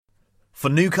For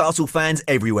Newcastle fans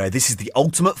everywhere, this is the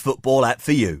ultimate football app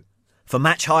for you. For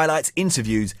match highlights,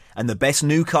 interviews, and the best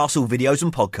Newcastle videos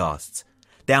and podcasts.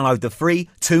 Download the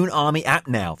free Toon Army app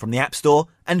now from the App Store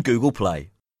and Google Play.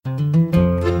 I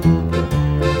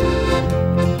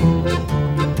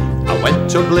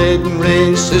went to Blaydon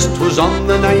Races, 'twas on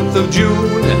the 9th of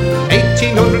June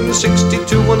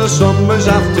 1862 on a summer's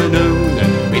afternoon.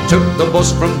 We took the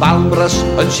bus from Balmbrass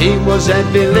and she was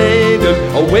heavy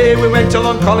laden. Away we went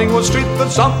along Collingwood Street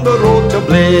that's on the road to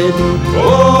Blaydon.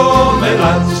 Oh, my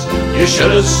lads, you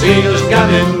should have seen us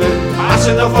gammon,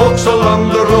 passing the folks along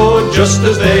the road just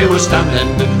as they were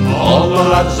standing. All the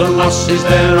lads and lassies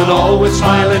there and all with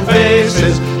smiling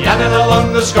faces, gammon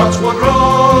along the Scotswood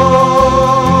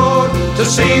Road to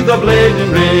see the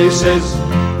Blaydon Races.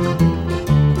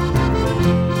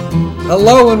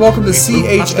 Hello and welcome to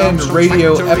CHN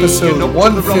Radio episode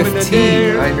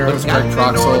 115. I'm your host Greg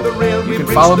Troxel. You can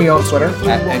follow me on Twitter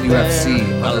at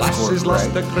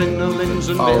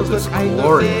NUFC_Greg. Follow this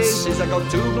glorious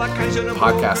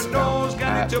podcast account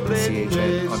at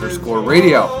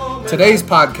CHN_Radio. Today's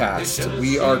podcast,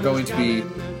 we are going to be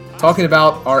talking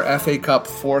about our FA Cup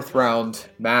fourth round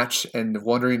match and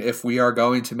wondering if we are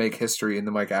going to make history in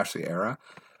the Mike Ashley era.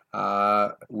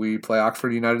 We play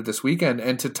Oxford United this weekend,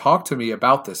 and to talk to me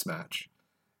about this match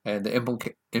and the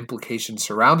implications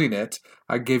surrounding it,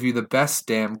 I give you the best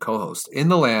damn co-host in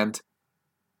the land,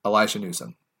 Elijah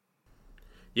Newsom.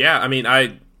 Yeah, I mean,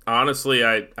 I honestly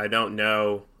don't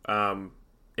know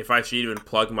if I should even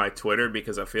plug my Twitter,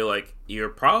 because I feel like you're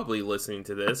probably listening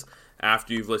to this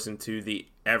after you've listened to the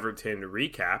Everton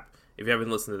recap. If you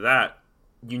haven't listened to that,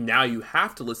 you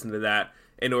have to listen to that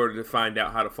in order to find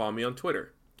out how to follow me on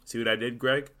Twitter. See what I did,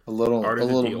 Greg? A little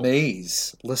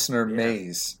maze, listener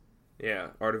maze. Yeah,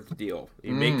 art of the deal.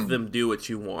 You make them do what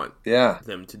you want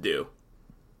them to do.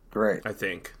 Great. I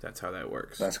think that's how that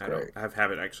works. That's great. I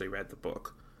haven't actually read the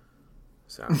book.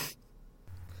 So,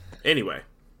 anyway,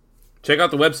 check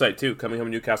out the website too,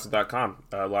 ComingHomeNewcastle.com.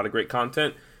 A lot of great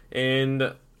content and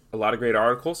a lot of great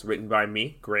articles written by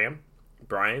me, Graham,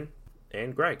 Brian,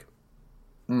 and Greg.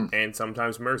 And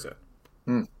sometimes Mirza.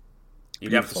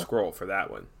 You'd have to scroll for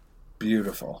that one.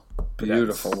 Beautiful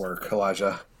work,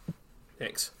 Elijah.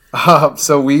 Thanks.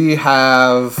 So we've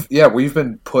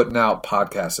been putting out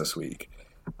podcasts this week.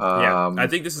 I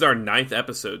think this is our 9th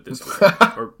episode this week,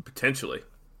 or potentially.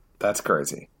 That's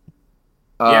crazy.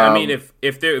 I mean, if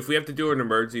we have to do an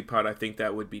emergency pod, I think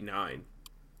that would be 9.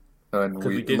 And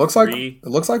it looks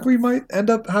like we might end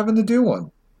up having to do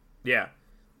one. Yeah,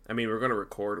 I mean, we're going to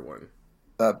record one.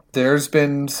 There's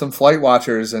been some flight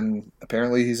watchers, and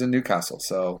apparently he's in Newcastle.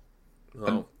 So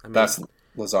that's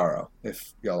Lazaro,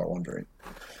 if y'all are wondering.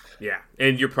 Yeah,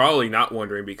 and you're probably not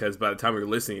wondering because by the time you're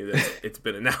listening to this, it's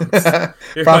been announced.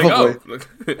 You're probably. Like,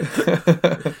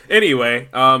 oh. Anyway,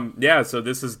 so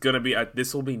this is gonna be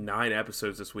this will be 9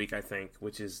 episodes this week, I think,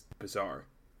 which is bizarre.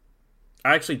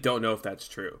 I actually don't know if that's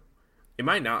true. It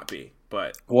might not be,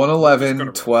 but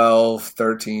 111, 12,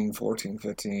 13, 14,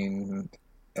 15.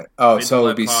 Oh, so it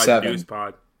would be 7. News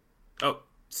pod. Oh,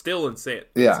 still insane.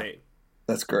 Yeah, insane.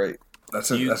 That's great. That's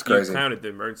crazy. You counted the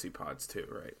emergency pods too,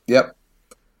 right? Yep.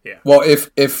 Yeah. Well, if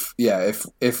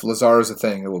Lazaro's a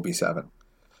thing, it will be 7.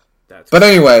 But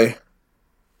anyway,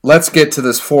 let's get to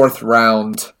this fourth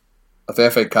round of the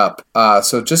FA Cup.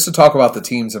 So just to talk about the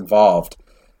teams involved,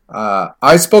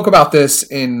 I spoke about this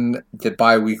in the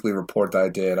bi-weekly report that I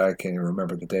did. I can't even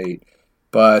remember the date.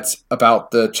 But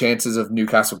about the chances of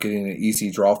Newcastle getting an easy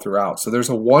draw throughout. So there's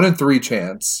a 1 in 3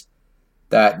 chance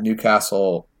that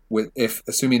Newcastle,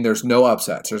 assuming there's no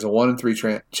upsets, there's a 1 in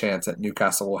 3 chance that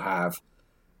Newcastle will have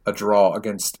a draw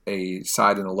against a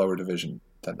side in a lower division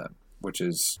than them, which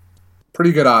is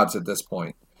pretty good odds at this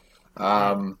point.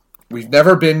 We've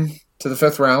never been to the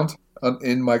 5th round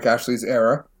in Mike Ashley's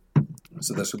era,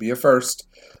 so this will be a first.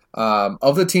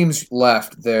 Of the teams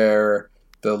left,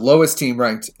 the lowest team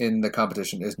ranked in the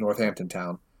competition is Northampton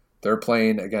Town. They're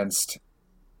playing against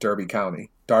Derby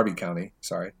County, who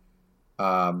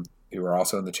are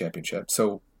also in the championship.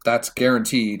 So that's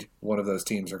guaranteed one of those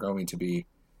teams are going to be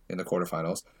in the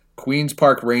quarterfinals. Queen's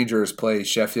Park Rangers play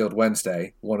Sheffield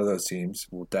Wednesday. One of those teams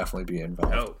will definitely be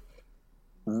involved.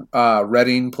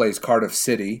 Reading plays Cardiff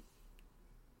City.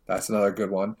 That's another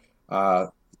good one.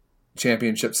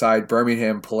 Championship side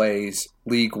Birmingham plays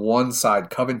League One side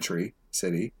Coventry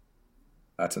City.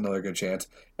 That's another good chance.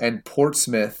 And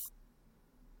Portsmouth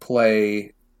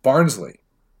play Barnsley.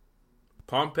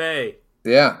 Pompey.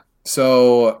 Yeah.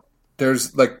 So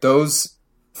there's like those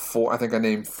 4, I think I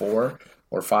named 4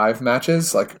 or 5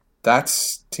 matches. Like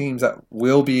that's teams that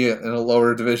will be in a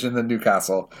lower division than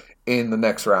Newcastle in the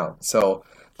next round. So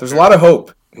there's a lot of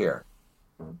hope here.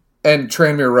 And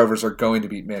Tranmere Rovers are going to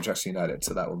beat Manchester United,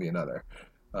 so that will be another.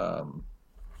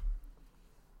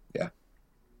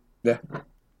 Yeah.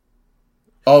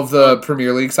 All of the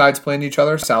Premier League sides playing each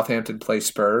other. Southampton play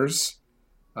Spurs.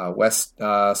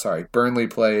 Burnley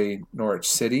play Norwich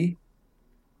City.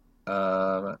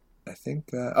 I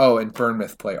think that. Oh, and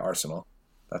Bournemouth play Arsenal.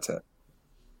 That's it.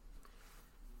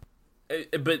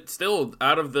 But still,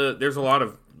 there's a lot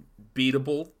of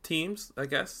beatable teams, I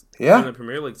guess. Yeah. On the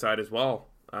Premier League side as well.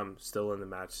 Still in the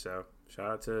match, so shout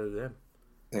out to them.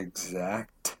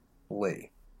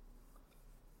 Exactly.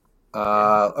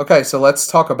 Okay, so let's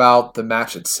talk about the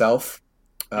match itself.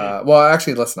 Well,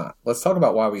 actually, let's not. Let's talk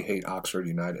about why we hate Oxford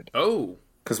United. Oh.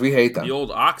 Because we hate them. The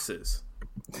old Oxes.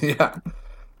 Yeah.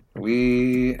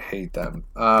 We hate them.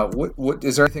 What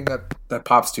is there anything that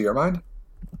pops to your mind?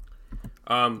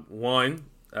 One,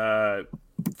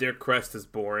 their crest is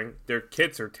boring. Their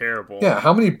kits are terrible. Yeah,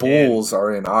 how many bulls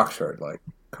are in Oxford? Like,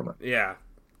 come on. Yeah.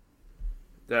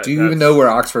 Do you even know where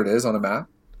Oxford is on a map?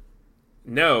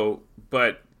 No,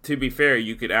 but to be fair,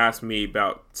 you could ask me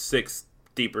about 60%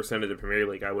 of the Premier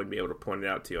League. I wouldn't be able to point it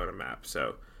out to you on a map.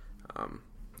 So,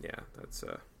 yeah, that's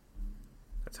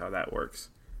how that works.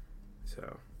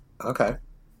 So. Okay.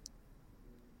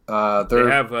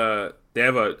 They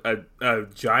have a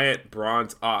giant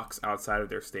bronze ox outside of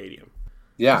their stadium.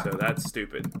 Yeah. So that's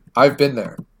stupid. I've been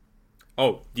there.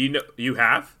 Oh, do you know you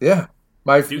have? Yeah.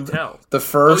 Do tell. The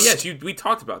first. Oh yes, we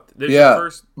talked about this. Yeah.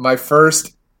 My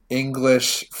first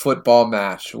English football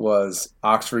match was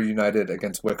Oxford United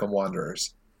against Wycombe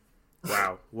Wanderers.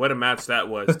 Wow, what a match that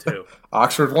was too.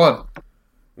 Oxford won.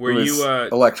 Were you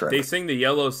electric? They sing the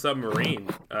Yellow Submarine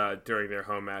during their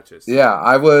home matches. Yeah,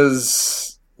 I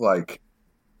was like.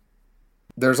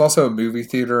 There's also a movie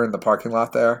theater in the parking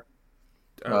lot there.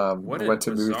 Went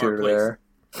to a movie theater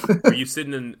place. There. Were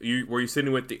you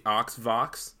sitting with the Ox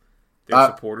Vox, their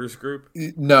supporters group?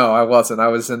 No, I wasn't. I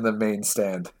was in the main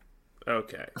stand.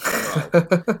 Okay.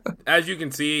 Well, as you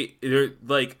can see,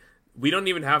 we don't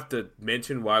even have to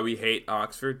mention why we hate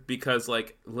Oxford because,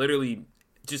 literally,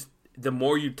 just the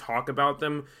more you talk about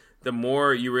them, the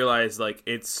more you realize,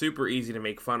 it's super easy to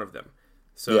make fun of them.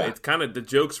 So It's kind of the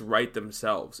jokes write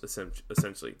themselves,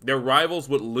 essentially. They're rivals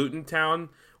with Luton Town,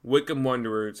 Wycombe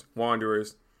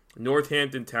Wanderers,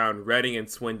 Northampton Town, Reading, and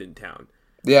Swindon Town.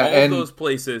 Yeah, all of those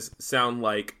places sound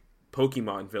like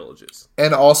Pokemon villages.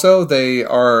 And also, they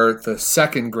are the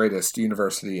second greatest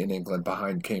university in England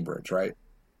behind Cambridge, right?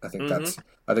 I think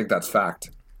that's fact.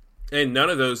 And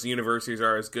none of those universities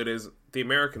are as good as the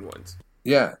American ones.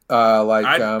 Yeah,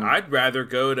 I'd rather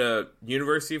go to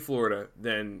University of Florida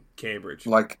than Cambridge.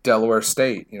 Like Delaware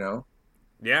State, you know?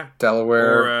 Yeah.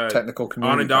 Delaware Technical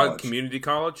Community Onondaga College. Community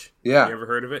College. Yeah. You ever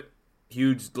heard of it?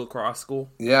 Huge lacrosse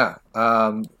school. Yeah.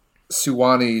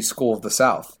 Sewanee School of the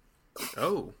South.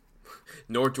 Oh.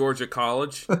 North Georgia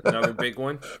College, another big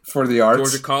one. For the arts.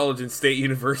 Georgia College and State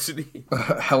University.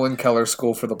 Helen Keller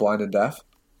School for the Blind and Deaf.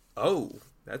 Oh,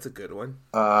 that's a good one.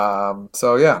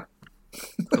 So, yeah.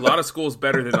 A lot of schools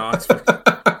better than Oxford.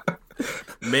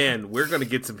 Man, we're going to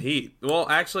get some heat. Well,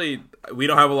 actually, we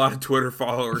don't have a lot of Twitter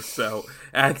followers, so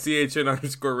at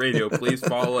CHN_radio, please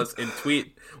follow us and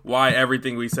tweet why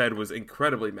everything we said was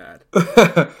incredibly mad.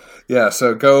 Yeah,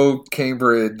 so go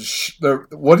Cambridge.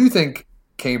 What do you think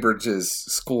Cambridge's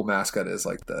school mascot is?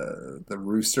 Like the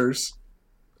Roosters?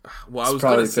 Well, I was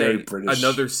going to say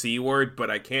another C word,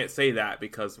 but I can't say that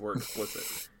because we're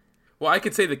explicit. Well, I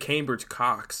could say the Cambridge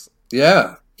Cocks.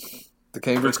 Yeah, the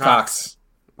Cambridge Cocks.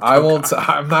 I won't.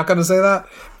 I'm not going to say that,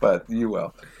 but you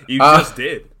will. You just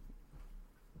did.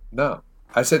 No,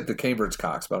 I said the Cambridge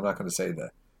Cocks, but I'm not going to say the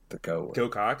Go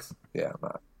Cocks. Yeah, I'm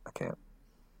not. I can't.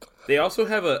 They also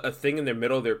have a thing in the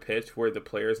middle of their pitch where the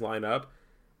players line up.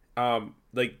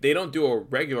 They don't do a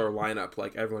regular lineup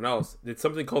like everyone else. It's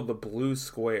something called the blue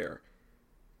square.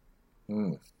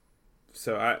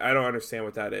 So I don't understand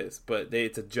what that is, but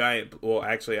it's a giant. Well,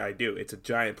 actually, I do. It's a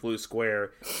giant blue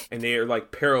square, and they are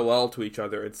parallel to each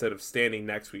other instead of standing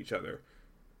next to each other.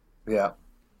 Yeah,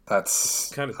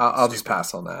 that's kind of. I'll just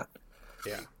pass on that.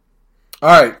 Yeah.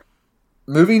 All right,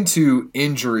 moving to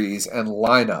injuries and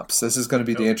lineups. This is going to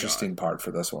be the interesting part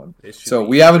for this one. So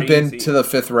we haven't been to the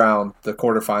fifth round, the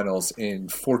quarterfinals, in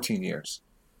 14 years.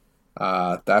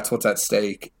 That's what's at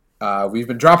stake. We've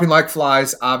been dropping like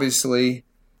flies, obviously.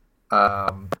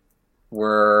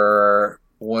 We're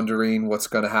wondering what's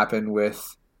going to happen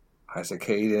with Isaac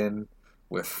Hayden,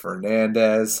 with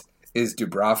Fernandez. Is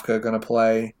Dubravka going to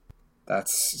play?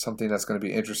 That's something that's going to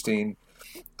be interesting.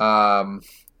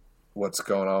 What's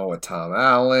going on with Tom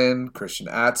Allen, Christian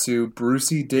Atsu?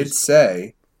 Brucey did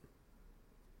say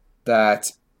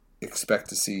that expect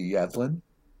to see Yedlin.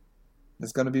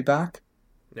 is going to be back.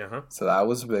 Uh-huh. So that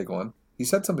was a big one. He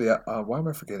said somebody. Why am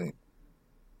I forgetting?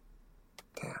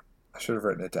 Damn, I should have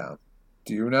written it down.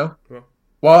 Do you know?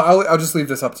 Well, I'll just leave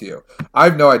this up to you. I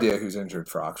have no idea who's injured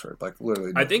for Oxford. Like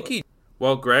literally. I think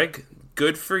Well, Greg,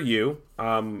 good for you.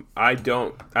 I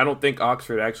don't think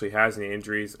Oxford actually has any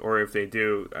injuries, or if they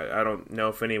do, I don't know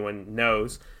if anyone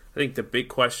knows. I think the big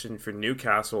question for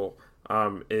Newcastle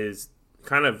is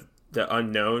kind of the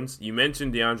unknowns. You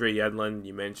mentioned DeAndre Yedlin.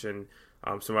 You mentioned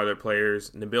some other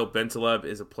players. Nabil Bentaleb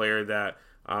is a player that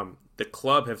the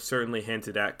club have certainly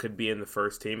hinted at could be in the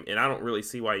first team, and I don't really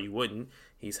see why you wouldn't.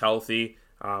 He's healthy.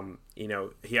 He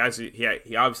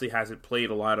obviously hasn't played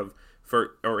a lot of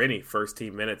any first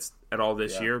team minutes at all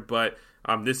this year, but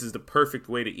this is the perfect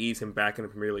way to ease him back into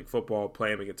Premier League football,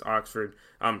 playing against Oxford.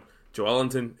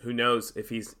 Joelinton, who knows if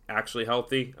he's actually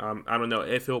healthy? I don't know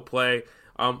if he'll play,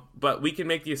 but we can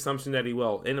make the assumption that he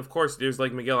will. And of course, there's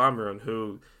like Miguel Almiron,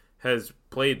 who has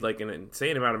played like an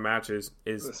insane amount of matches.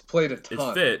 Is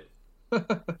fit.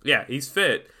 Yeah, he's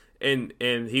fit. And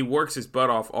he works his butt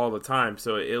off all the time,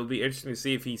 so it'll be interesting to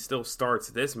see if he still starts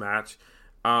this match.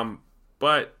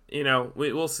 But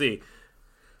we'll see.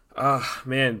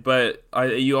 Man, but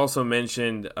you also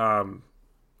mentioned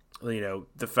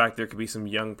the fact there could be some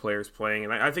young players playing,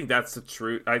 and I think that's the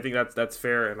truth. I think that's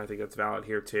fair, and I think that's valid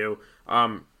here too.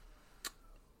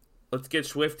 Let's get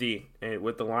swifty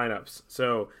with the lineups.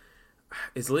 So,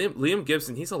 is Liam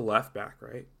Gibson? He's a left back,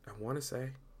 right? I want to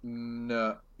say.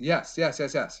 No. Yes.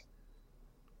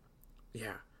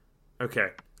 Yeah. Okay.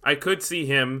 I could see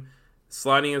him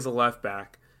sliding as a left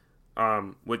back,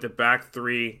 with the back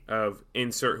three of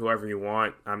insert whoever you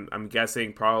want. I'm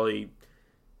guessing probably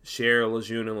Cher,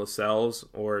 Lejeune, and Lascelles,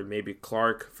 or maybe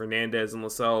Clark, Fernandez, and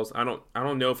Lascelles. I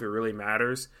don't know if it really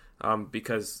matters,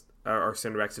 because our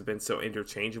center backs have been so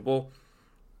interchangeable.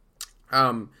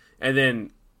 And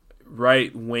then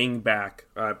right wing back,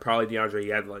 probably DeAndre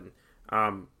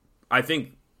Yedlin. I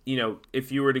think,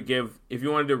 if you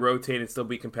wanted to rotate and still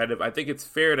be competitive, I think it's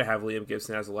fair to have Liam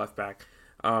Gibson as a left back.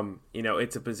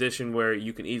 It's a position where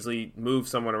you can easily move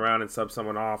someone around and sub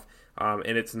someone off,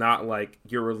 and it's not like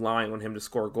you're relying on him to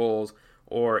score goals,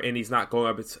 and he's not going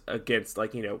up against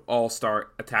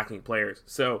all-star attacking players.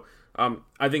 So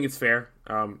I think it's fair.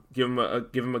 Give him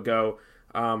a go.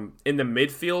 In the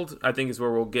midfield, I think is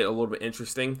where we'll get a little bit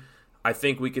interesting. I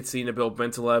think we could see Nabil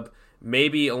Bentaleb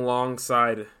maybe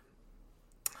alongside.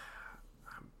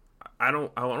 I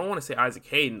don't want to say Isaac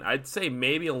Hayden. I'd say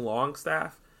maybe a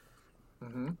Longstaff.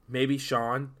 Mm-hmm. Maybe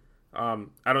Sean. I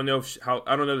don't know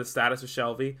the status of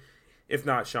Shelvey. If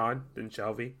not Sean, then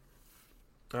Shelvey.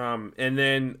 And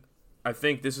then I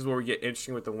think this is where we get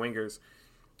interesting with the wingers.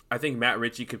 I think Matt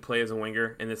Ritchie could play as a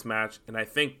winger in this match, and I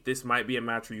think this might be a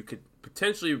match where you could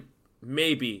potentially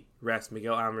maybe rest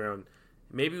Miguel Almiron.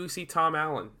 Maybe we see Tom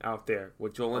Allen out there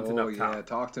with Joelinton up top. Oh yeah,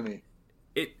 talk to me.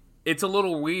 It's a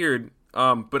little weird.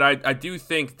 But I do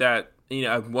think that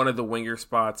one of the winger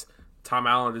spots, Tom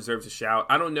Allen deserves a shout.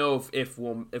 I don't know if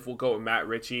we'll go with Matt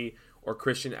Ritchie or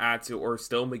Christian Atsu or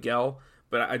still Miguel,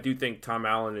 but I do think Tom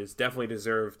Allen is definitely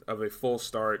deserved of a full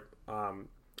start.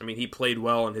 He played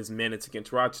well in his minutes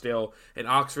against Rochdale and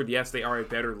Oxford. Yes, they are a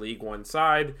better League One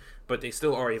side, but they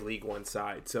still are a League One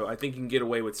side. So I think you can get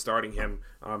away with starting him.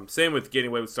 Same with getting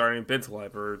away with starting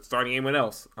Bentaleb or starting anyone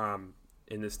else.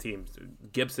 In this team,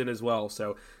 Gibson as well.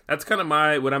 So that's kind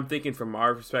of what I'm thinking from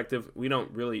our perspective. We don't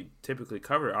really typically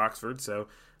cover Oxford, so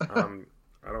I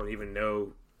don't even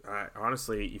know.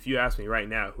 Honestly, if you ask me right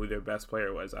now who their best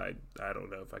player was, I don't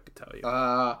know if I could tell you.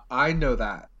 I know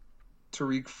that.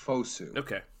 Tariq Fosu.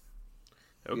 Okay.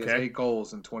 He has 8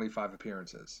 goals in 25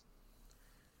 appearances.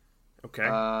 Okay.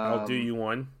 I'll do you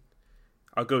one.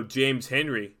 I'll go James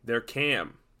Henry, their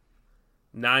cam.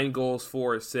 9 goals,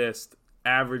 4 assists.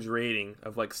 Average rating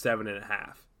of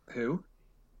 7.5. Who?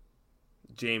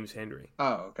 James Henry.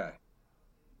 Oh, okay.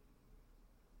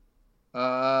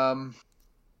 I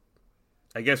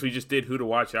guess we just did who to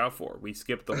watch out for. We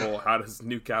skipped the whole how does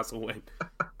Newcastle win.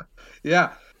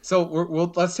 Yeah. So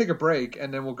let's take a break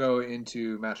and then we'll go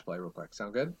into match play real quick.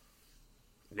 Sound good?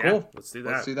 Yeah. Cool. Let's do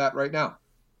that. Let's do that right now.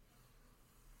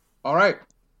 All right.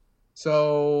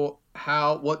 So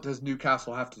what does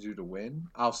Newcastle have to do to win?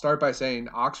 I'll start by saying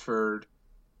Oxford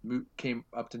came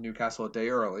up to Newcastle a day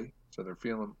early, so they're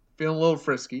feeling a little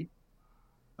frisky.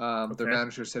 Their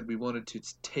manager said we wanted to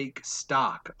take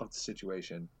stock of the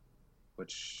situation,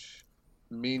 which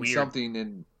means something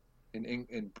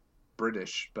in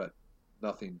British, but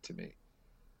nothing to me.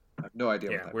 I have no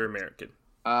idea. Yeah, we're American.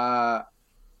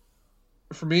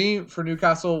 For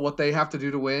Newcastle, what they have to do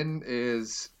to win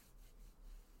is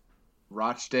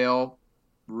Rochdale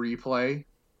replay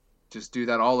just do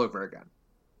that all over again.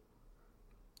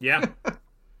 Yeah.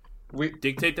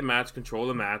 Dictate the match, control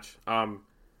the match, all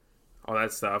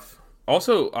that stuff.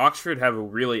 Also, Oxford have a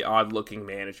really odd-looking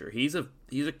manager. He's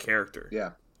a character.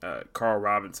 Yeah. Carl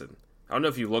Robinson. I don't know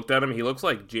if you looked at him. He looks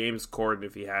like James Corden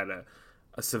if he had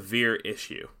a severe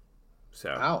issue. So,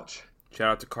 ouch. Shout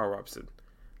out to Carl Robinson.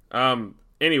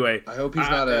 Anyway, I hope he's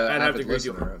not an avid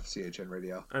listener of CHN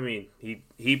Radio. I mean,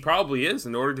 he probably is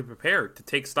in order to prepare to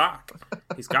take stock.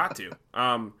 He's got to.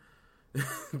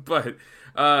 But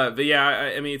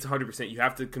yeah, I mean, it's 100%. You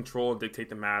have to control and dictate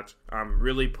the match.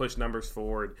 Really push numbers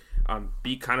forward.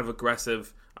 Be kind of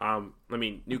aggressive. I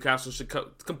mean, Newcastle should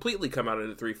completely come out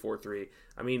in a 3-4-3.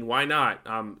 I mean, why not?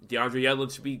 DeAndre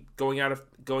Yedlin should be going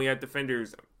at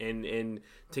defenders and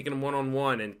taking them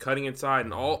one-on-one and cutting inside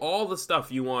and all the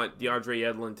stuff you want DeAndre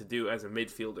Yedlin to do as a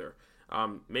midfielder.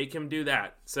 Make him do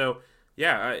that. So,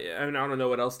 yeah, I mean, I don't know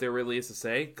what else there really is to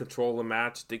say. Control the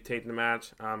match, dictate the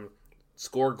match,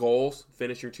 score goals,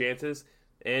 finish your chances,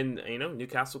 and,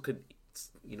 Newcastle could,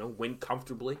 win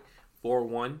comfortably,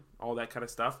 4-1, all that kind of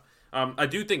stuff. I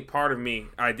do think part of me,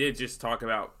 I did just talk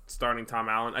about starting Tom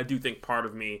Allen. I do think part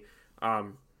of me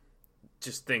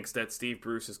just thinks that Steve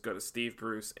Bruce is going to Steve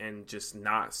Bruce and just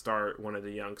not start one of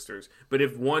the youngsters. But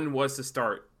if one was to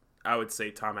start, I would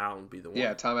say Tom Allen would be the one.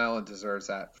 Yeah, Tom Allen deserves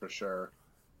that for sure.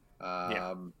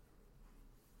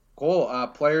 Cool.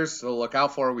 Players to look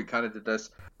out for. We kind of did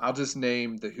this. I'll just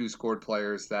name the who scored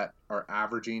players that are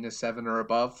averaging a 7 or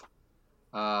above.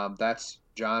 That's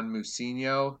John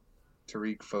Musinho,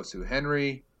 Tariq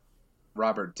Fosu-Henry,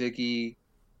 Robert Dickey,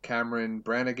 Cameron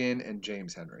Brannigan, and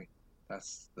James Henry.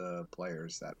 That's the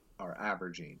players that are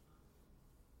averaging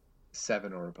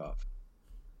 7 or above.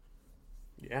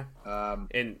 Yeah.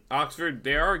 And Oxford,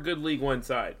 they are a good League One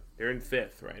side. They're in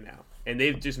 5th right now. And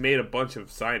they've just made a bunch of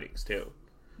signings, too.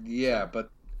 Yeah, but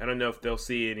I don't know if we'll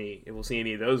see any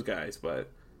of those guys,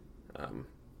 but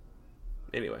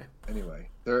anyway.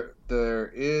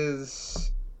 There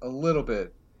is a little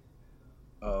bit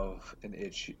of an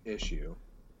issue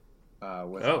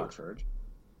with Oxford.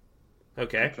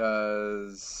 Okay.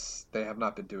 Because they have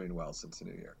not been doing well since the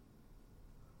new year.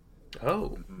 Oh.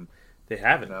 Mm-hmm. They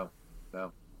haven't? No.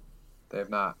 They have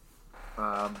not.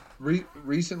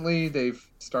 Recently, they've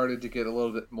started to get a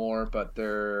little bit more, but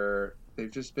they've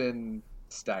just been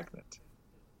stagnant.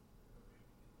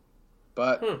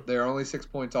 But they're only 6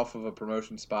 points off of a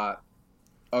promotion spot.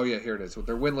 Oh, yeah, here it is.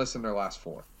 They're winless in their last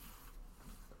 4.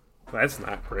 That's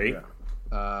not great. Yeah.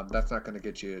 That's not going to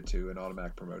get you to an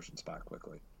automatic promotion spot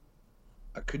quickly.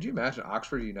 Could you imagine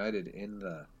Oxford United in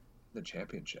the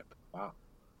championship? Wow.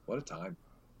 What a time.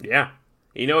 Yeah.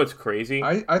 You know what's crazy?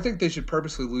 I think they should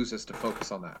purposely lose this to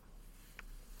focus on that.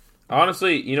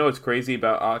 Honestly, you know what's crazy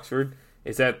about Oxford?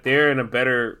 Is that they're in a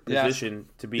better position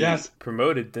to be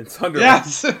promoted than Sunderland.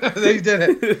 Yes, they did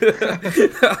it.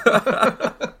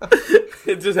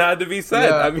 It just had to be said.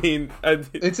 Yeah. I mean,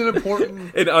 it's an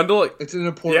important. It's an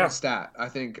important stat. I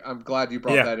think I'm glad you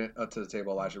brought that up to the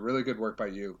table, Elijah. Really good work by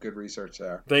you. Good research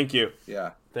there. Thank you.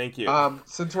 Yeah, thank you.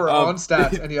 Since we're on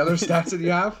stats, any other stats that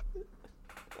you have?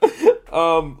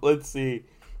 Let's see.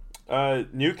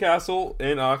 Newcastle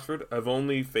and Oxford have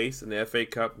only faced in the FA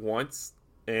Cup once.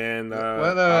 And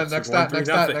next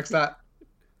stat.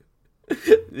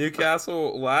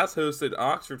 Newcastle last hosted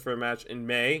Oxford for a match in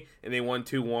May, and they won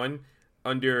 2-1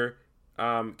 under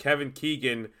Kevin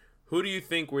Keegan. Who do you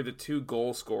think were the 2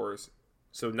 goal scorers?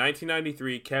 So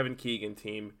 1993 Kevin Keegan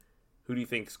team. Who do you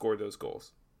think scored those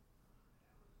goals?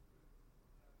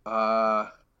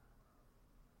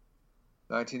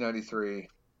 1993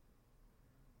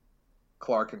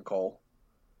 Clark and Cole.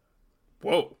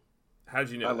 Whoa. How'd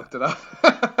you know? I looked it up.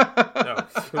 Oh,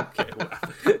 okay. Wow.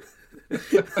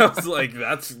 I was like,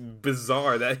 that's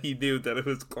bizarre that he knew that it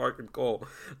was Clark and Cole.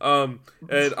 And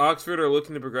Oxford are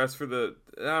looking to progress for I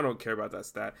don't care about that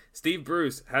stat. Steve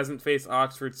Bruce hasn't faced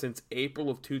Oxford since April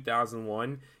of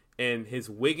 2001, and his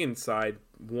Wigan side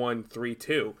won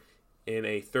 3-2 in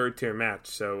a third-tier match.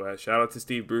 So shout out to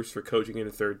Steve Bruce for coaching in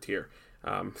the third tier.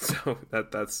 So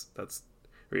that's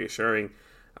reassuring.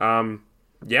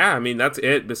 Yeah, I mean, that's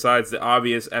it, besides the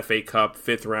obvious FA Cup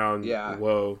 5th round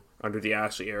woe under the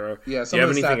Ashley era. Yeah, do you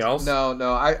have anything else?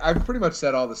 No. I've pretty much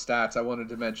said all the stats. I wanted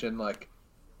to mention,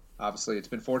 obviously, it's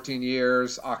been 14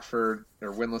 years. Oxford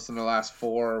are winless in the last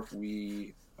 4.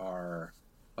 We are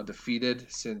undefeated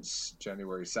since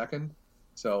January 2nd.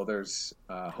 So there's,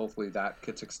 hopefully that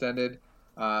gets extended.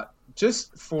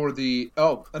 Just for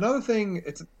another thing,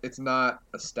 it's not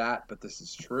a stat, but this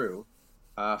is true.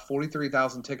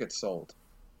 43,000 tickets sold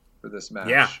for this match.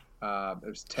 Yeah. It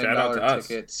was $10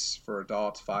 tickets for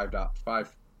adults, £5,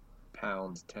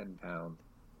 £10.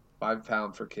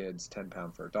 £5 for kids,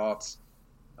 £10 for adults.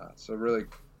 So really,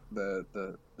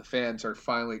 the fans are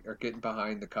finally getting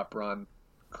behind the cup run.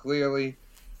 Clearly,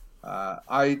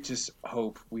 I just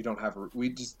hope we don't have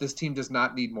this team does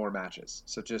not need more matches.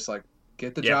 So just like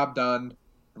get the job done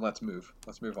and let's move.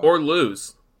 Let's move on. Or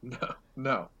lose.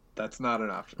 No, that's not an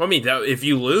option. I mean, if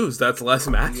you lose, that's less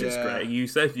matches, Greg. You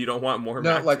said you don't want more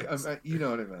matches. No, like you know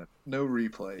what I meant. No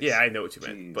replays. Yeah, I know what you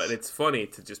meant. But it's funny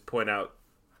to just point out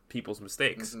people's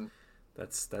mistakes. Mm-hmm.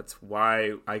 That's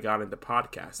why I got into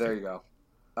podcasting. There you go.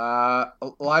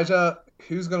 Elijah,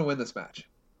 who's going to win this match?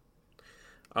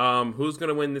 Who's going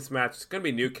to win this match? It's going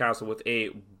to be Newcastle with a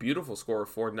beautiful score of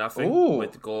 4-0,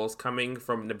 with goals coming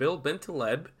from Nabil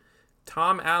Bentaleb,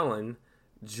 Tom Allen,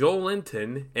 Joel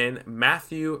Linton, and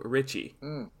Matthew Ritchie.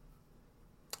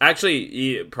 Actually,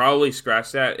 you probably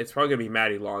scratch that. It's probably going to be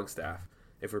Matty Longstaff,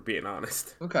 if we're being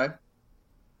honest. Okay.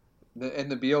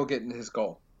 And Nabil getting his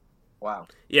goal. Wow.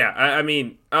 Yeah, I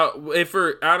mean, if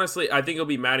we're honestly, I think it'll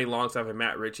be Matty Longstaff and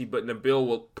Matt Ritchie, but Nabil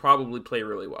will probably play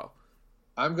really well.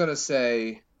 I'm going to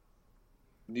say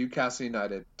Newcastle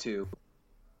United 2,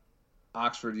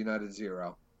 Oxford United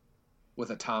 0,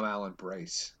 with a Tom Allen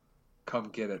brace. Come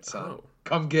get it, son. Oh.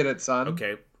 Come get it, son.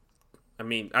 Okay. I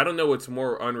mean, I don't know what's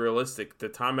more unrealistic, the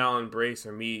Tom Allen brace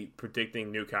or me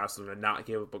predicting Newcastle to not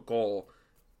give up a goal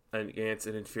against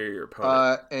an inferior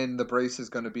opponent. And the brace is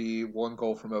going to be 1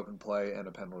 goal from open play and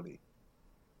a penalty.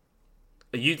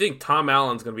 You think Tom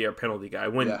Allen's going to be our penalty guy?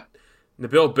 When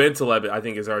Nabil Bentaleb, I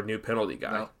think, is our new penalty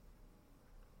guy. No.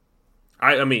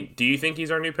 I mean, do you think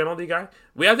he's our new penalty guy?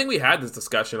 I think we had this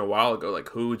discussion a while ago. Like,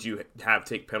 who would you have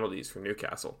take penalties for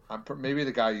Newcastle? Maybe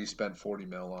the guy you spent $40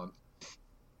 million on.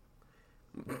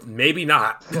 Maybe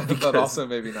not. But also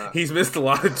maybe not. He's missed a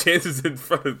lot of chances in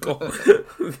front of goal.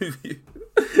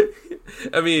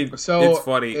 I mean, it's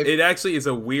funny. It actually is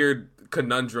a weird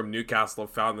conundrum Newcastle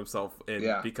found themselves in.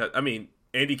 Yeah. Because, I mean,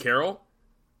 Andy Carroll,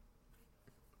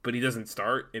 but he doesn't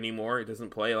start anymore. He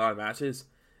doesn't play a lot of matches.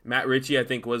 Matt Ritchie, I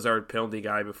think, was our penalty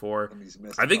guy before.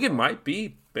 I think it might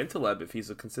be Bentaleb if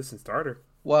he's a consistent starter.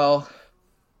 Well,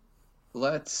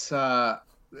 let's,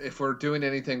 if we're doing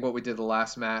anything what we did the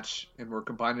last match and we're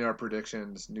combining our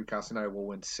predictions, Newcastle United will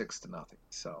win 6-0.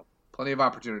 So, plenty of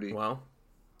opportunity. Well,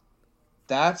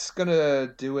 that's going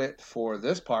to do it for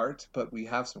this part, but we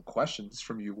have some questions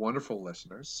from you wonderful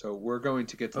listeners. So, we're going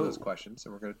to get to those questions,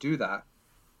 and we're going to do that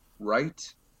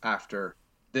right after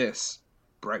this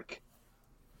break.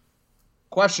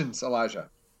 Questions, Elijah.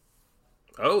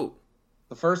 Oh.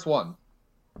 The first one.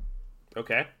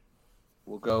 Okay.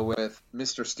 We'll go with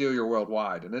Mr. Steal Your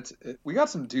Worldwide. And we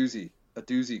got a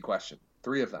doozy question.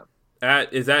 3 of them.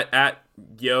 Is that at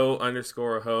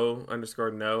yo_ho_no_mo?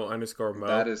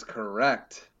 That is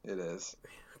correct. It is.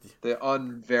 The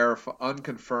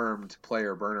unconfirmed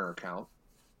player burner account.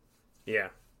 Yeah.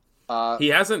 He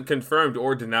hasn't confirmed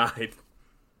or denied.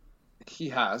 He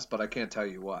has, but I can't tell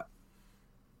you what.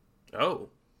 Oh.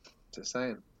 Just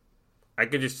saying. I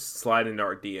could just slide into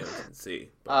our DMs and see.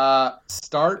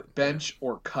 Start, bench,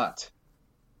 or cut.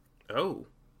 Oh.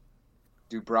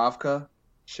 Dubravka,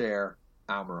 Cher,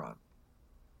 Almiron.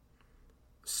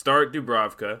 Start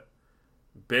Dubravka,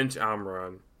 bench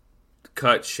Almiron,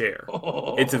 cut Cher.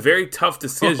 It's a very tough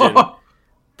decision,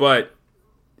 but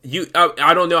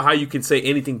I don't know how you can say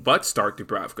anything but start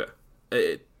Dubravka.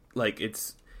 I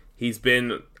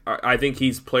think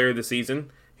he's player of the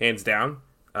season, hands down.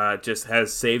 Just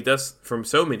has saved us from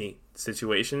so many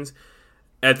situations.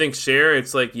 I think Cher,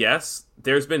 it's like, yes,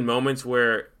 there's been moments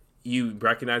where you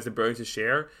recognize the brilliance of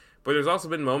Cher, but there's also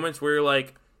been moments where you're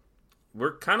like,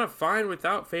 we're kind of fine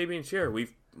without Fabian Cher.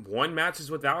 We've won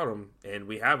matches without him, and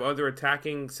we have other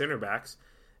attacking center backs,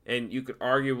 and you could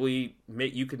arguably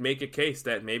make a case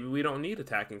that maybe we don't need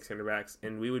attacking center backs,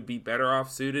 and we would be better off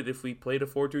suited if we played a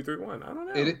 4-2-3-1. I don't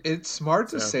know. It's smart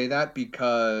to say that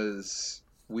because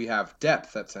we have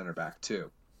depth at center back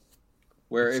too.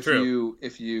 Where if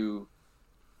you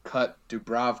cut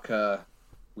Dubravka,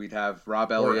 we'd have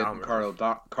Rob Elliott and Carlo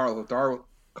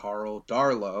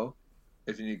Darlow.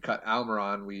 If you need to cut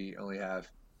Almiron, we only have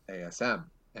ASM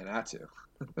and Atsu.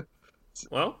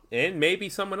 Well, and maybe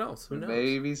someone else. Who knows?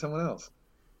 Maybe someone else.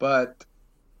 But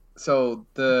so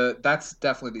that's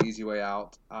definitely the easy way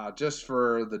out. Just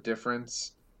for the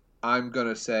difference, I'm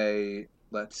gonna say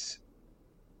let's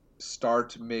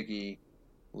start Miggy,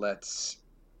 let's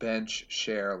bench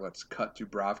Cher, let's cut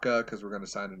Dubravka because we're gonna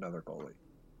sign another goalie.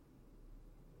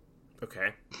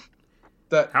 Okay.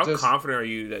 How confident are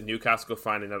you that Newcastle will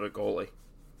find another goalie?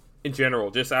 In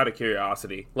general, just out of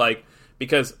curiosity.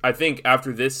 Because I think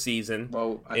after this season,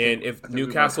 if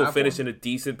Newcastle finish in a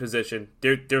decent position,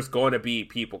 there's going to be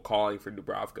people calling for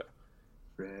Dubravka.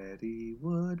 Freddie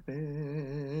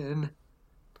Woodman.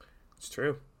 It's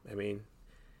true. I mean,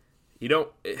 you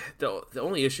don't. The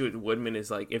only issue with Woodman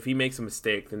is like if he makes a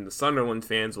mistake, then the Sunderland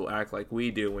fans will act like we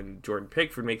do when Jordan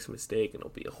Pickford makes a mistake, and it'll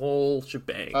be a whole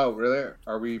shebang. Oh, really?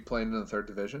 Are we playing in the 3rd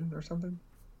division or something?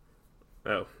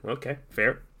 Oh, okay.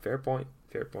 Fair point.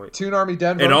 Toon Army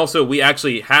Denver. And also, we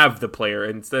actually have the player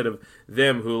instead of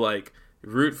them who like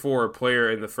root for a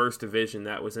player in the 1st division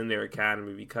that was in their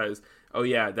academy because, oh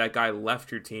yeah, that guy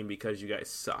left your team because you guys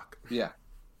suck. Yeah.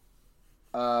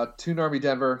 Toon Army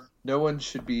Denver. No one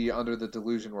should be under the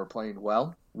delusion we're playing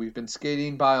well. We've been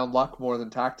skating by on luck more than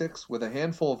tactics, with a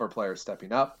handful of our players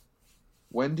stepping up.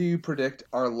 When do you predict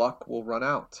our luck will run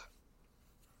out?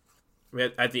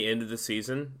 At the end of the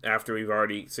season, after we've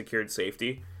already secured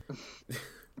safety.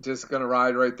 Just gonna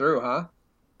ride right through, huh?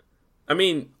 I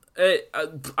mean,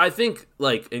 I think,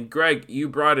 like, and Greg, you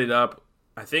brought it up,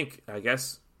 I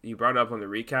guess you brought it up on the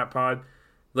recap pod,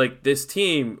 like, this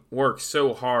team works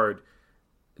so hard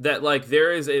that, like,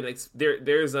 there's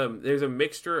a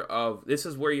mixture of, this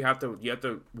is where you have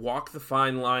to walk the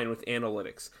fine line with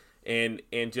analytics and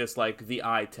just, like, the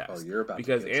eye test. Oh, you're about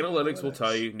because to get analytics will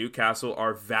tell you Newcastle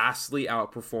are vastly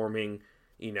outperforming,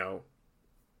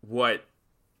 what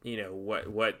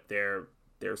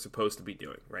they're supposed to be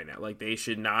doing right now. Like they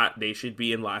should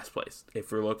be in last place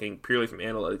if we're looking purely from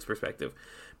analytics perspective.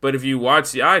 But if you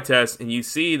watch the eye test and you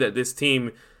see that this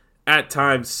team at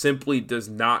times simply does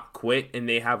not quit and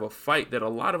they have a fight that a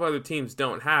lot of other teams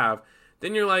don't have,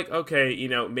 then you're like, okay,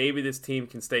 maybe this team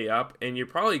can stay up, and you're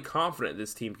probably confident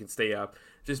this team can stay up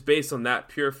just based on that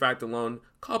pure fact alone,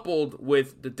 coupled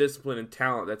with the discipline and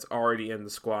talent that's already in the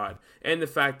squad, and the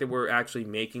fact that we're actually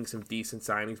making some decent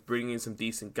signings, bringing in some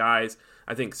decent guys.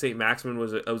 I think St. Maximin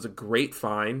was a great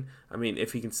find. I mean,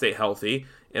 if he can stay healthy,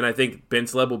 and I think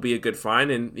Bensleb will be a good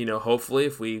find. And hopefully,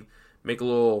 if we make a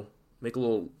little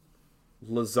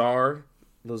Lazar.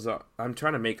 I'm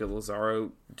trying to make a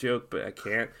Lazaro joke, but I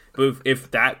can't. But if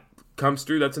that comes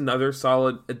through, that's another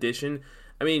solid addition.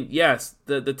 I mean, yes,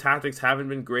 the tactics haven't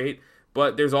been great,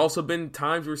 but there's also been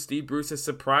times where Steve Bruce has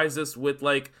surprised us with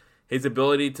like his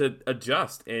ability to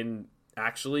adjust and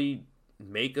actually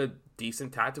make a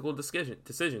decent tactical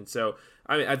decision. So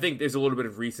I think there's a little bit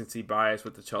of recency bias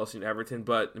with the Chelsea and Everton,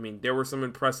 but I mean there were some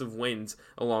impressive wins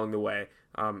along the way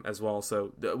as well.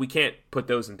 So we can't put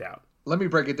those in doubt. Let me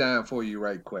break it down for you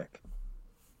right quick.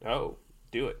 Oh,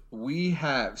 do it. We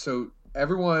have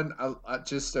everyone,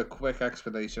 just a quick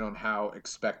explanation on how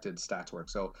expected stats work.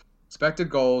 So expected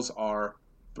goals are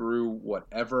through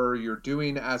whatever you're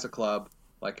doing as a club,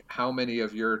 like how many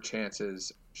of your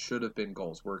chances should have been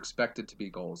goals. We're expected to be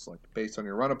goals, like based on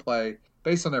your run of play,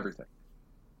 based on everything.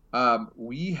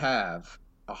 We have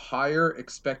a higher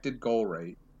expected goal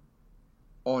rate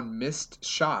on missed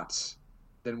shots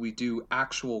than we do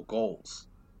actual goals.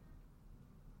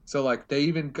 So, like, they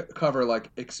even cover, like,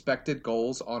 expected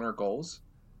goals on our goals.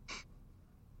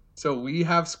 So we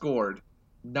have scored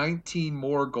 19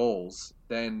 more goals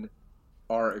than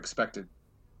our expected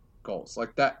goals.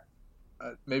 Like that,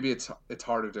 maybe it's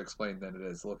harder to explain than it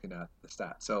is looking at the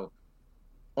stats. So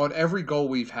on every goal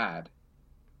we've had,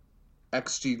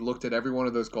 XG looked at every one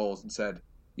of those goals and said,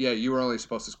 yeah, you were only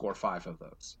supposed to score 5 of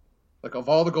those. Like, of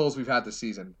all the goals we've had this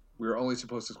season, we were only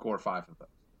supposed to score 5 of them.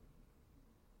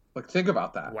 Like, think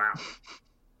about that. Wow.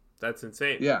 That's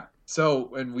insane. Yeah.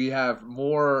 So, and we have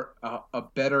a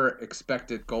better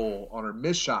expected goal on our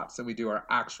missed shots than we do our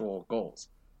actual goals.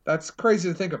 That's crazy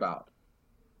to think about.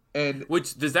 And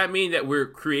which, does that mean that we're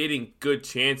creating good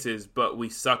chances, but we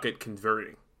suck at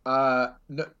converting? No,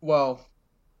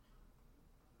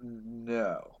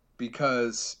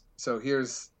 because, so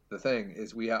here's the thing,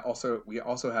 is we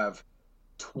also have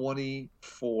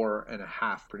 24 and a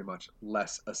half pretty much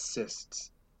less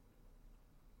assists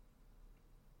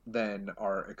than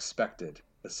our expected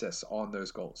assists on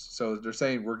those goals. So they're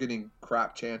saying we're getting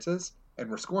crap chances and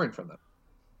we're scoring from them.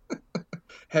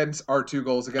 Hence our 2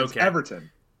 goals against Everton.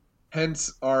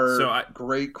 Hence our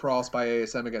great cross by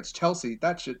ASM against Chelsea.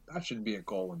 That shouldn't be a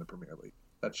goal in the Premier League.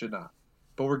 That should not.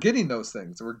 But we're getting those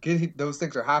things. Those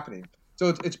things are happening. So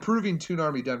it's proving Toon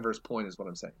Army Denver's point is what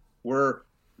I'm saying. We're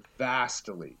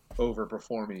vastly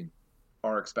overperforming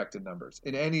our expected numbers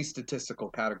in any statistical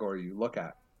category you look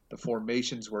at. The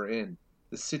formations we're in,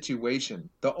 the situation.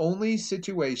 The only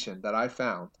situation that I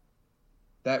found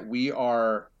that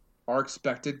our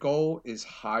expected goal is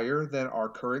higher than our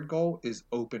current goal is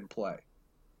open play.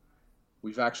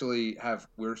 We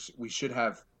should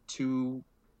have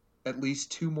at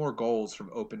least 2 more goals from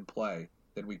open play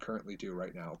than we currently do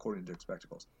right now, according to expected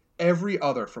goals. Every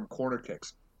other, from corner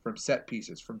kicks, from set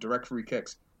pieces, from direct free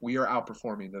kicks, we are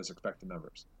outperforming those expected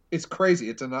numbers. It's crazy.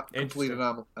 It's a complete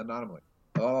anomaly.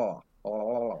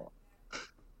 Oh.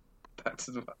 That's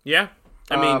yeah.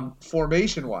 I mean,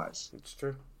 formation-wise, it's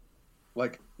true.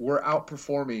 Like, we're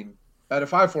outperforming at a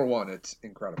 5-4-1. It's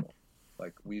incredible.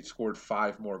 Like, we've scored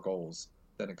 5 more goals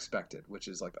than expected, which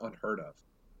is like unheard of.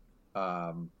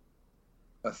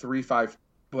 A 3-5,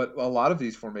 but a lot of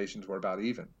these formations were about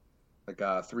even. Like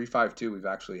 3-5-2, we've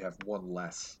actually have 1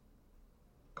 less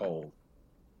goal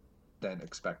than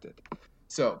expected.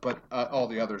 So, but all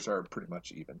the others are pretty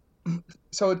much even.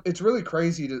 So it's really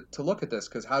crazy to look at this,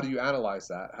 because how do you analyze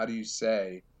that? How do you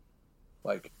say,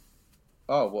 like,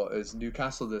 oh, well, is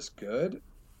Newcastle this good?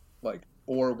 Like,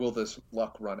 or will this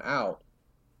luck run out?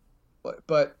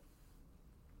 But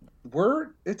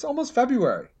it's almost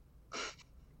February.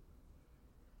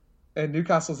 And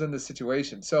Newcastle's in this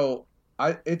situation. So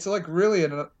it's like really,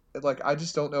 I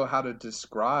just don't know how to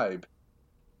describe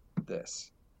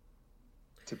this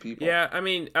to people. Yeah, I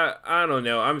mean, I don't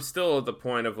know. I'm still at the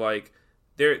point of like,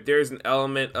 there's an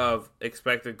element of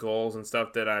expected goals and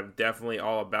stuff that I'm definitely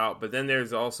all about, but then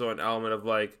there's also an element of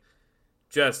like,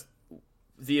 just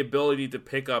the ability to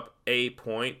pick up a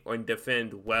point and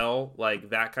defend well,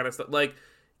 like that kind of stuff. Like,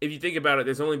 if you think about it,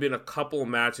 there's only been a couple of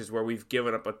matches where we've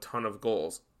given up a ton of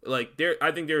goals. Like,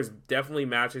 I think there's definitely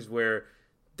matches where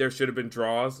there should have been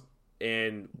draws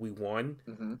and we won.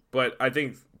 Mm-hmm. But I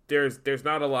think there's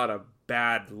not a lot of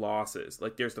bad losses.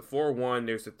 Like, there's the 4-1,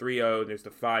 there's the 3-0, there's the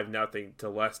 5-0 to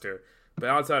Leicester. But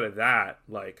outside of that,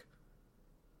 like,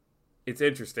 it's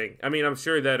interesting. I mean, I'm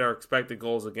sure that our expected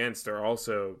goals against are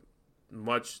also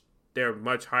they're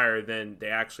much higher than they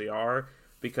actually are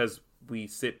because we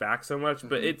sit back so much. Mm-hmm.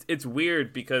 But it's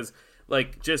weird because,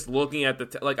 like, just looking at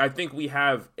I think we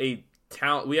have a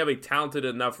talented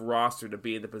enough roster to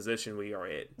be in the position we are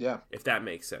in. Yeah. If that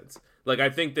makes sense. Like, I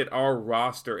think that our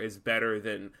roster is better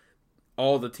than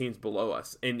all the teams below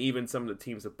us and even some of the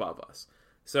teams above us.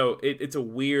 So it's a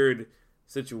weird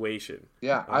situation.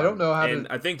 Yeah, I don't know how to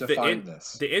I think define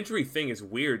this. The injury thing is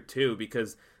weird too,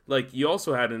 because like you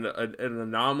also had an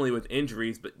anomaly with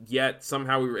injuries, but yet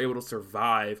somehow we were able to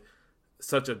survive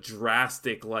such a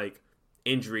drastic like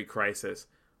injury crisis,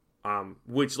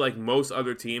 which like most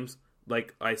other teams,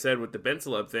 like I said with the Ben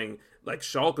Celeb thing, like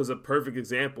Schalke is a perfect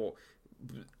example.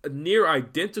 A near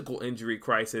identical injury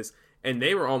crisis, and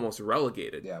they were almost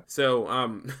relegated. Yeah. So,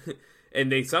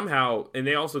 and they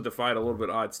also defied a little bit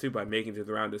odds too by making it to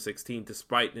the round of 16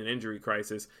 despite an injury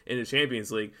crisis in the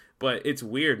Champions League. But it's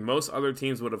weird. Most other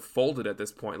teams would have folded at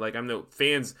this point. Like, I know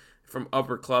fans from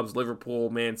upper clubs, Liverpool,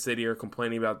 Man City, are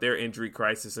complaining about their injury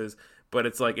crises, but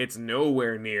it's like it's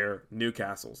nowhere near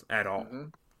Newcastle's at all. Mm-hmm.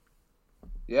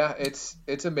 Yeah,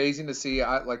 it's amazing to see.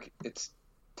 It's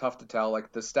tough to tell.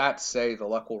 Like, the stats say the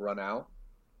luck will run out,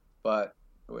 but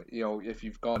you know, if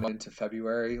you've gone into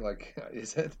February, like,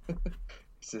 is it?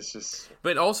 It's just.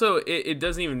 But also, it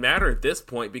doesn't even matter at this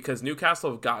point because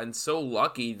Newcastle have gotten so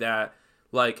lucky that,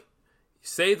 like,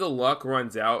 say the luck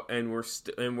runs out and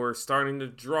we're starting to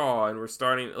draw and we're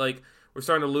starting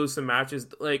to lose some matches.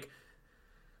 Like,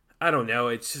 I don't know.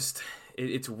 It's just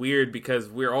it's weird because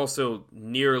we're also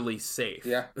nearly safe.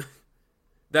 Yeah.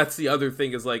 That's the other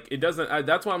thing is, like, it doesn't...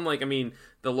 that's why I'm like, I mean,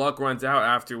 the luck runs out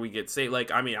after we get saved.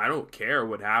 Like, I mean, I don't care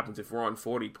what happens if we're on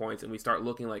 40 points and we start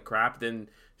looking like crap, then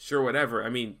sure, whatever. I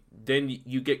mean, then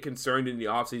you get concerned in the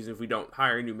offseason if we don't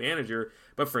hire a new manager.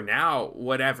 But for now,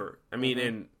 whatever. I mean,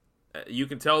 and you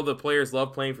can tell the players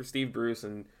love playing for Steve Bruce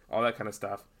and all that kind of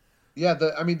stuff. Yeah,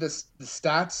 the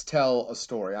stats tell a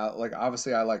story.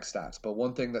 Obviously, I like stats, but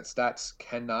one thing that stats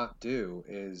cannot do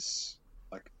is,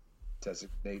 like,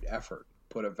 designate effort.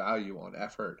 Put a value on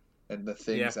effort and the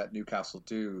things that Newcastle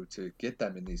do to get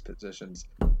them in these positions,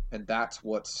 and that's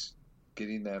what's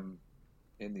getting them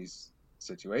in these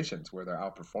situations where they're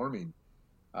outperforming.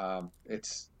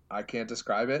 I can't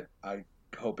describe it. I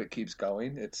hope it keeps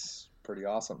going. It's pretty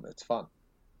awesome. It's fun.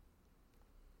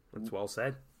 That's well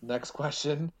said. Next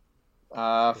question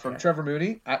from Trevor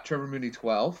Mooney at Trevor Mooney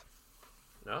 12.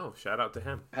 Oh, shout out to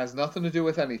him. Has nothing to do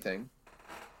with anything.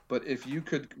 But if you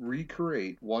could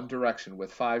recreate One Direction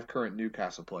with 5 current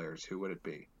Newcastle players, who would it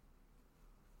be?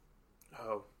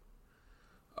 Oh.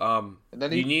 And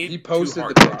then he posted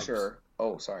the picture.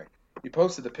 Oh, sorry. He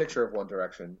posted the picture of One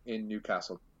Direction in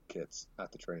Newcastle kits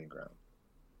at the training ground.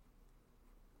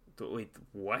 Wait,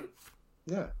 what?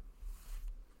 Yeah.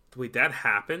 Wait, that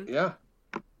happened? Yeah.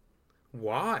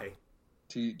 Why?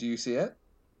 Do you see it?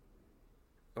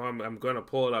 Oh, I'm going to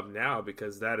pull it up now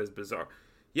because that is bizarre.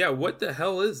 Yeah, what the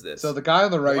hell is this? So the guy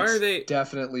on the right is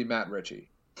definitely Matt Ritchie.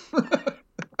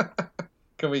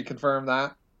 Can we confirm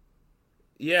that?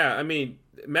 Yeah, I mean,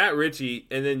 Matt Ritchie,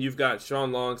 and then you've got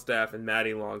Sean Longstaff and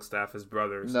Matty Longstaff as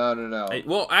brothers. No.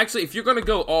 Well, actually, if you're going to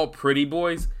go all pretty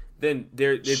boys, then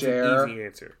it's Cher, an easy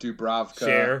answer. Dubravka.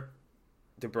 Cher,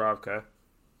 Dubravka.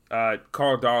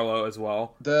 Carl Darlow as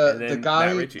well. The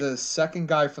guy, the second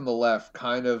guy from the left,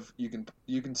 kind of, you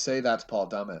can say that's Paul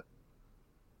Dummett.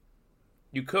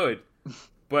 You could,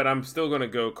 but I'm still going to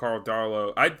go Carl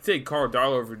Darlow. I'd take Carl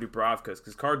Darlow over Dubravka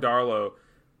because Carl Darlow,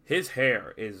 his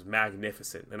hair is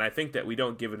magnificent, and I think that we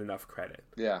don't give it enough credit.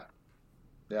 Yeah.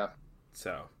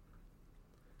 So,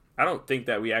 I don't think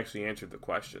that we actually answered the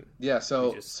question. Yeah.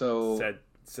 So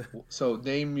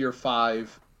name your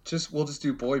 5. We'll just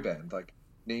do boy band. Like,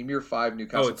 name your 5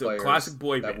 Newcastle it's players a classic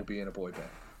boy that band. will be in a boy band.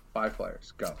 5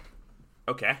 players. Go.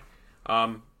 Okay.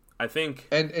 I think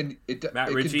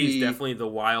Matt Ritchie is definitely the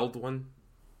wild one.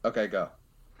 Okay, go.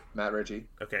 Matt Ritchie.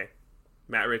 Okay.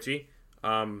 Matt Ritchie.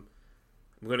 I'm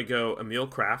going to go Emil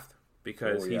Kraft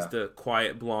because he's the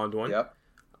quiet blonde one. Yep.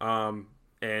 And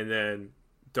then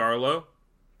Darlow.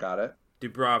 Got it.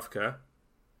 Dubravka.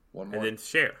 One more. And then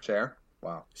Cher. Cher?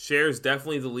 Wow. Cher's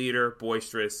definitely the leader,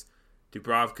 boisterous.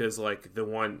 Dubravka's like the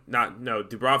one.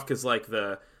 Dubravka's like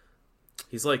the.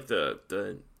 He's like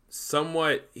the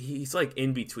somewhat. He's like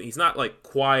in between. He's not like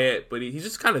quiet, but he's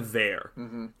just kind of there.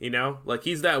 Mm-hmm. You know, like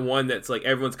he's that one that's like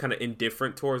everyone's kind of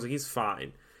indifferent towards. Like he's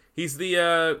fine. He's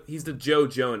the Joe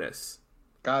Jonas.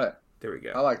 Got it. There we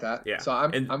go. I like that. Yeah. So I'm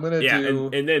gonna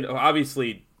do. And then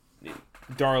obviously,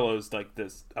 Darlow's like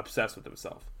this obsessed with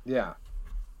himself. Yeah.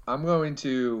 I'm going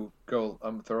to go.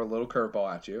 I'm gonna throw a little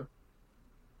curveball at you.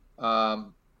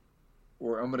 I'm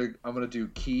gonna do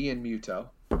Key and Muto.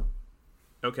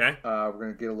 Okay. We're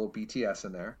gonna get a little BTS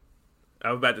in there. I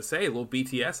was about to say a little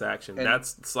BTS action.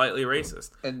 That's slightly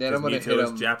racist. And then I'm gonna hit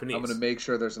them. Japanese. I'm gonna make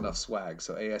sure there's enough swag.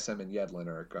 So ASM and Yedlin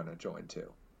are gonna join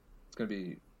too. It's gonna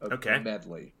be a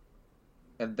medley.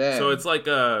 And then so it's like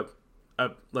a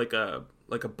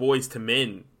Boys to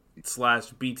Men /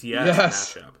 BTS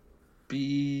mashup.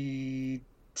 BT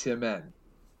Men.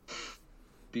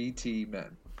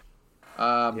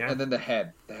 And then the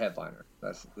headliner.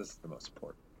 This is the most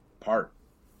important part.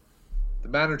 The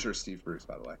manager is Steve Bruce,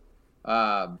 by the way.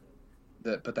 But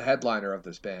the headliner of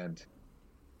this band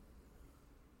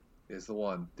is the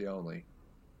one, the only,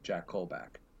 Jack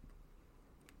Colback.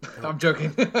 I'm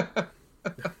joking.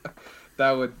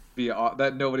 That would be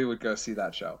that nobody would go see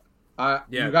that show.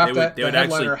 They would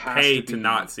actually pay to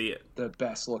not see it. The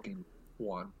best looking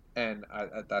one, and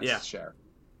that's Cher.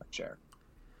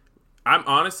 I'm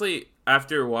honestly,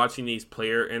 after watching these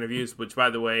player interviews, which by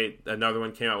the way, another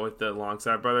one came out with the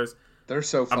Longstaff brothers. They're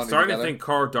so funny. I'm starting to think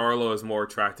Carl Darlow is more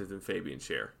attractive than Fabian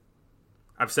Cher.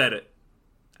 I've said it.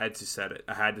 I just said it.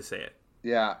 I had to say it.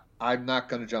 Yeah, I'm not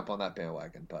going to jump on that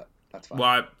bandwagon, but that's fine.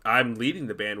 Well, I'm leading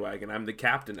the bandwagon. I'm the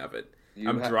captain of it.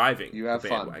 I'm driving the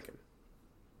bandwagon. Fun.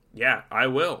 Yeah, I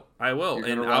will.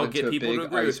 And I'll get people to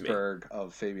agree with me. Iceberg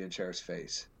of Fabian Cher's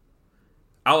face.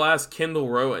 I'll ask Kendall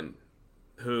Rowan,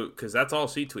 because that's all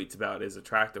she tweets about is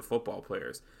attractive football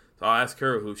players. So I'll ask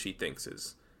her who she thinks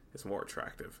is more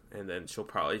attractive, and then she'll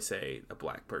probably say a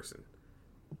black person.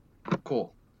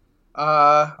 Cool.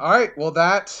 All right. Well,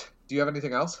 do you have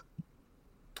anything else?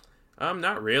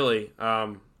 Not really.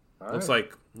 Looks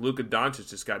like Luka Doncic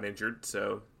just got injured,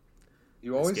 so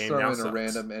you always throw in a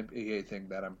random NBA thing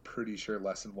that I'm pretty sure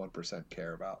less than 1%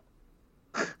 care about.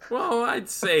 Well, I'd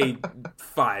say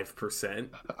 5%.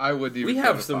 I wouldn't even. We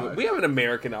have an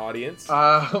American audience.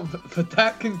 But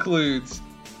that concludes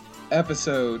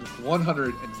episode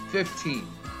 115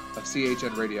 of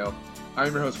CHN Radio.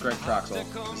 I'm your host, Greg Troxel.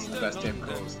 This is the best damn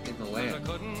co-host in the land,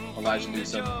 Elijah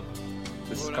Newsom.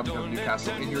 This is coming from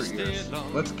Newcastle in your ears.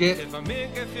 Let's get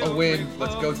a win.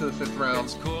 Let's go to the 5th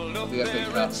round of the FA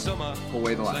Cup. Pull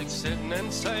away the lights.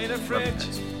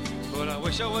 But I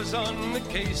wish I was on the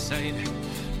quayside,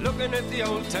 looking at the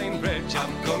old town bridge.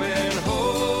 I'm coming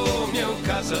home,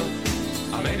 Newcastle.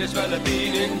 I might as well have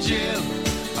been in jail.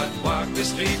 I'd walk the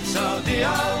streets all day.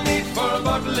 I'll need for a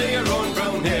bottle of your own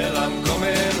brown ale. I'm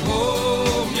coming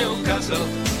home, Newcastle.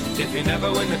 If you never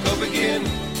win the cup again,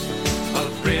 I'll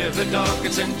brave the dark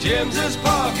at St. James's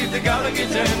Park if the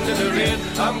Gallagher's end in the rain.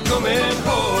 I'm coming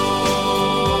home.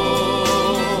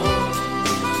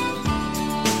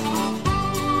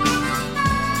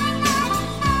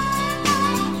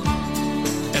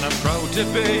 Proud to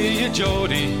be a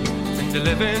Geordie and to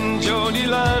live in Geordie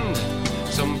land.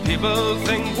 Some people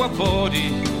think we're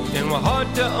bawdy and we're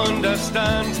hard to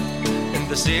understand, and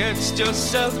they say it's just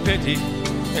self-pity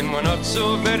and we're not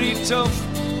so very tough,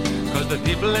 cause the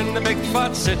people in the big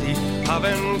fat city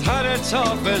haven't had it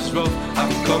half as rough.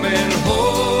 I'm coming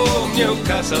home,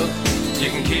 Newcastle.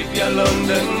 You can keep your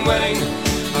London wine,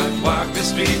 I'd walk the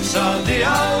streets all day,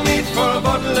 I'll meet for a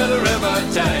bottle of the River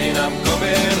Tyne. I'm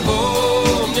coming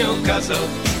home, Newcastle,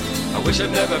 I wish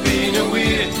I'd never been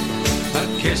away.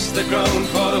 I'd kiss the ground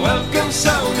for the welcome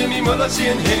sound and me mother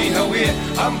saying, hey, how are you?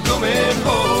 I'm coming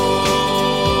home.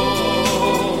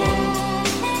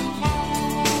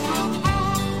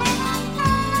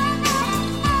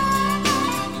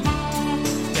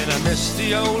 Miss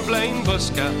the old blind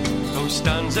busker who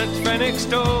stands at Fenwick's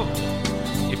door.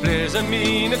 He plays a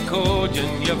mean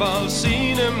accordion, you've all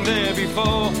seen him there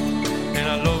before. And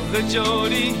I love the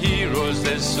Geordie heroes,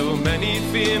 there's so many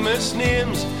famous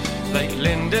names, like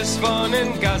Lindisfarne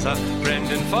and Gaza,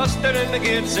 Brendan Foster and the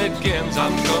Gateshead Games.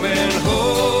 I'm coming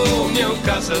home,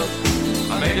 Newcastle,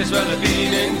 I might as well have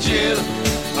been in jail.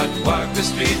 I'd walk the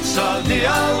streets all day,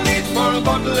 I'll need for a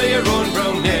bottle of your own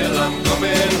brown ale. I'm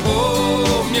coming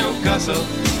home, Newcastle,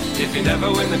 if you never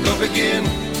win the cup again.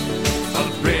 I'll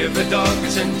brave the dog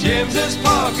at St James's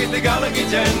Park at the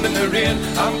Gallagher's End in the rain.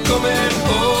 I'm coming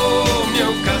home,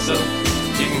 Newcastle,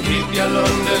 you can keep your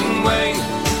London wine.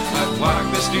 I'd walk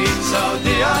the streets all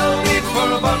day, I'll need for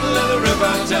a bottle of the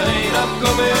River Tyne. I'm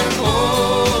coming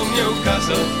home,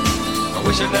 Newcastle, I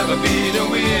wish I'd never been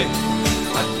away.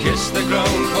 I'd kiss the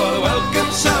ground for the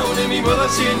welcome sound and me mother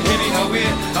saying, hey, how are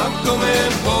you? I'm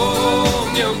coming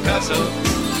home, Newcastle,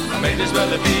 I might as well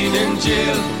have been in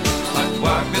jail. I'd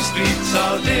walk the streets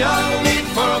all day, I'll need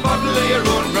for a bottle of your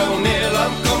own brown ale.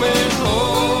 I'm coming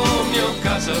home,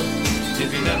 Newcastle, if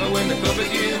you never win the cup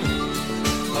again.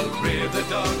 I'll brave the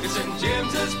dark at St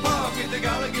James's Park at the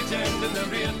Gallagher's End in the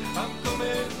rain.